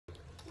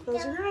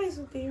Close your eyes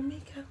with your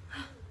makeup.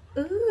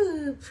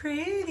 Ooh,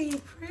 pretty,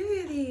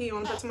 pretty. You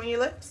want to put some on your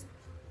lips?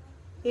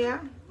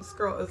 Yeah? This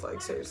girl is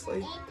like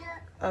seriously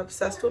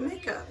obsessed with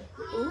makeup.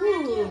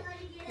 Ooh,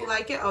 you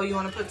like it? Oh, you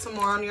want to put some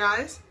more on your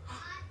eyes?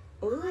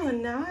 Ooh,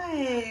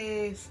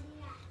 nice.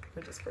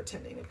 We're just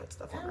pretending to put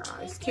stuff on our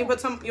eyes. Can you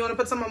put some, you want to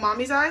put some on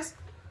mommy's eyes?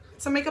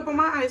 Some makeup on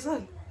my eyes,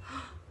 look.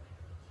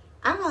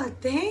 Oh,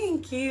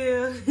 thank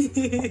you.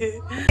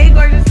 Hey,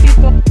 gorgeous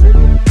people.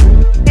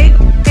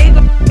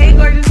 Hey,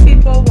 gorgeous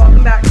people.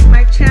 Welcome back to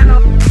my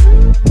channel.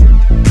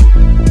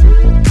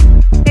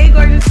 Hey,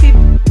 gorgeous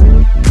people.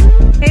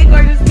 Hey,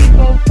 gorgeous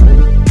people.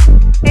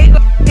 Hey,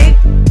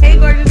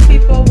 gorgeous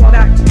people. Welcome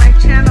back to my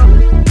channel.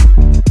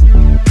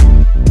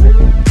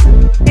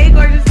 Hey,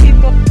 gorgeous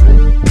people.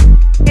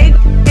 Hey,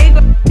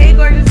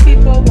 gorgeous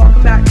people.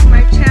 Welcome back to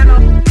my channel.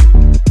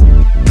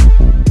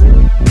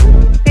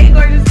 Hey,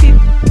 gorgeous people.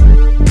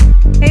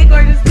 Hey,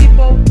 gorgeous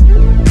people.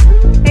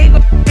 Hey.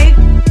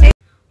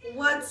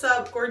 What's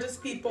up, gorgeous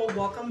people?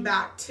 Welcome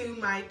back to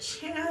my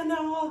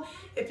channel.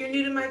 If you're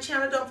new to my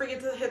channel, don't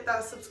forget to hit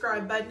that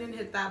subscribe button and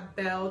hit that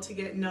bell to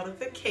get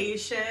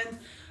notifications.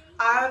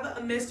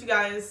 I've missed you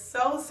guys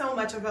so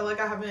much. I feel like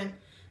I haven't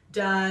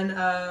done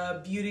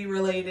a beauty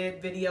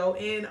related video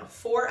in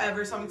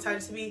forever, so I'm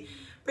excited to be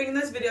bringing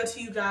this video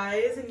to you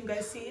guys. And you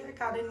guys see I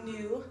got a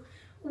new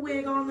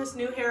wig on, this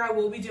new hair. I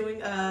will be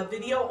doing a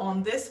video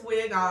on this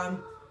wig.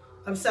 I'm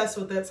obsessed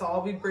with it, so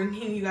I'll be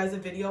bringing you guys a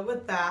video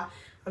with that.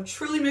 I've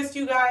truly missed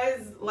you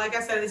guys. Like I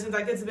said, it seems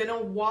like it's been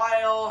a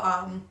while.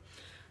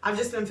 I've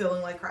just been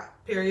feeling like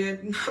crap,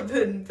 period. I've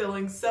been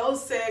feeling so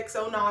sick,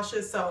 so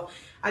nauseous, so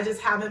I just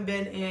haven't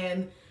been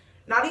in,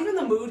 not even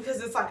the mood,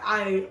 because it's like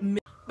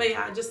but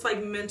yeah, I just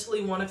like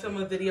mentally want to film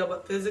a video,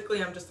 but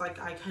physically I'm just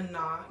like, I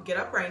cannot get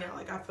up right now.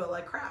 Like I feel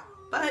like crap.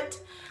 But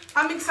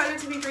I'm excited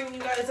to be bringing you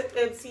guys an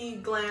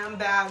Ipsy Glam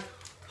bag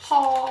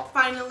haul.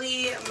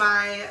 Finally,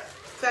 my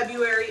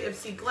February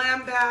Ipsy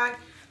Glam bag.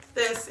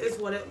 This is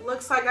what it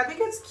looks like. I think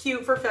it's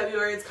cute for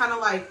February. It's kind of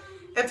like,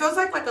 it feels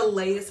like a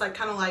lace, like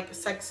kind of like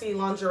sexy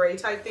lingerie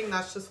type thing.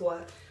 That's just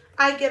what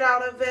I get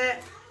out of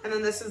it. And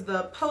then this is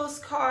the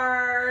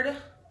postcard.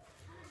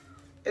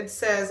 It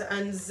says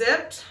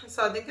unzipped,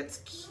 so I think it's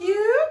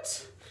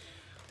cute.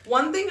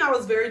 One thing I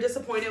was very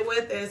disappointed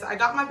with is I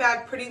got my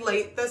bag pretty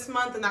late this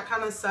month, and that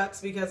kind of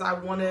sucks because I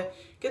want to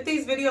get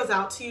these videos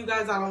out to you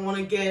guys. I don't want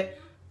to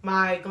get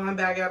my glam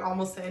bag out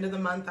almost the end of the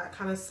month. That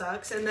kind of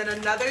sucks. And then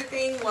another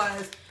thing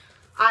was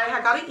I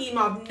had got an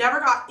email. I've never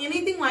got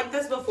anything like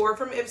this before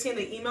from Ipsy, and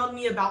they emailed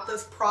me about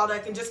this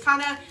product and just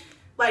kind of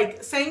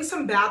like saying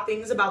some bad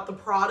things about the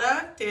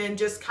product and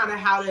just kind of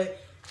how to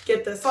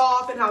get this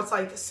off and how it's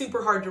like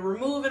super hard to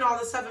remove and all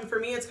this stuff. And for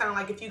me, it's kind of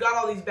like, if you got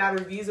all these bad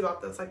reviews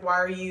about this, like why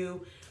are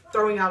you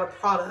throwing out a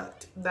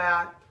product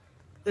that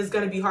is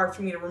going to be hard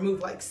for me to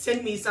remove? Like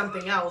send me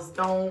something else.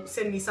 Don't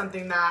send me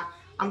something that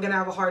I'm going to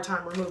have a hard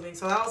time removing.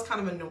 So that was kind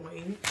of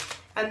annoying.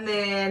 And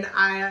then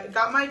I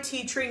got my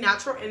Tea Tree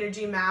Natural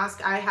Energy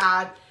Mask. I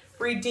had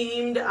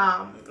redeemed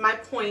my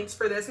points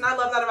for this, and I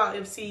love that about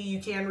Ipsy.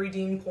 You can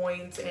redeem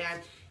points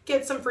and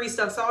get some free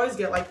stuff, so I always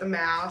get like the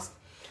mask.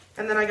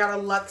 And then I got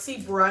a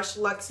Luxie brush.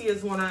 Luxie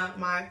is one of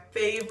my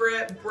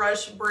favorite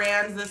brush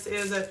brands. This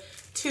is a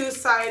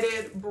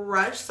two-sided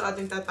brush, so I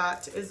think that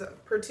that is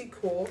pretty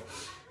cool.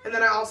 And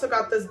then I also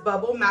got this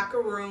Bubble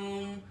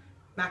Macaroon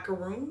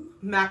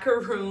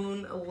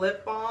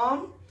lip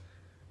balm,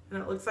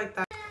 and it looks like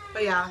that.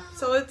 But yeah,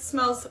 so it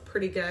smells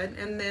pretty good.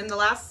 And then the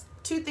last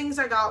two things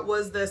I got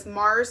was this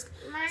Mars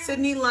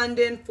Sydney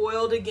London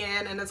foiled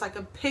again, and it's like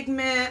a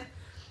pigment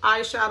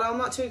eyeshadow. I'm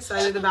not too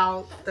excited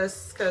about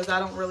this because I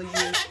don't really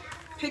use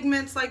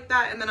pigments like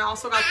that. And then I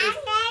also got this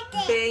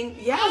Bang,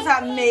 yeah, is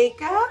that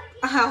makeup?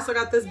 I also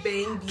got this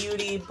Bang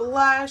Beauty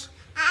blush,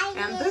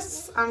 and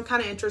this I'm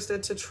kind of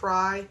interested to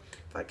try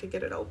if I could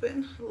get it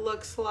open.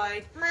 Looks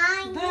like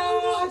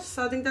that.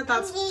 So I think that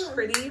that's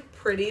pretty,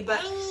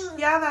 but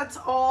yeah, that's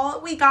all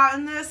we got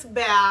in this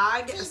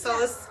bag. So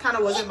this kind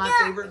of wasn't my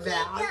favorite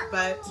bag,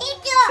 but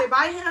say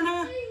bye,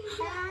 Hannah.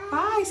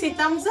 Bye, say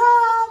thumbs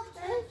up.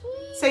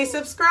 Say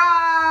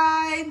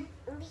subscribe.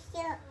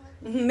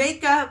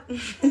 Makeup.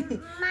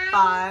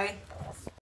 Bye.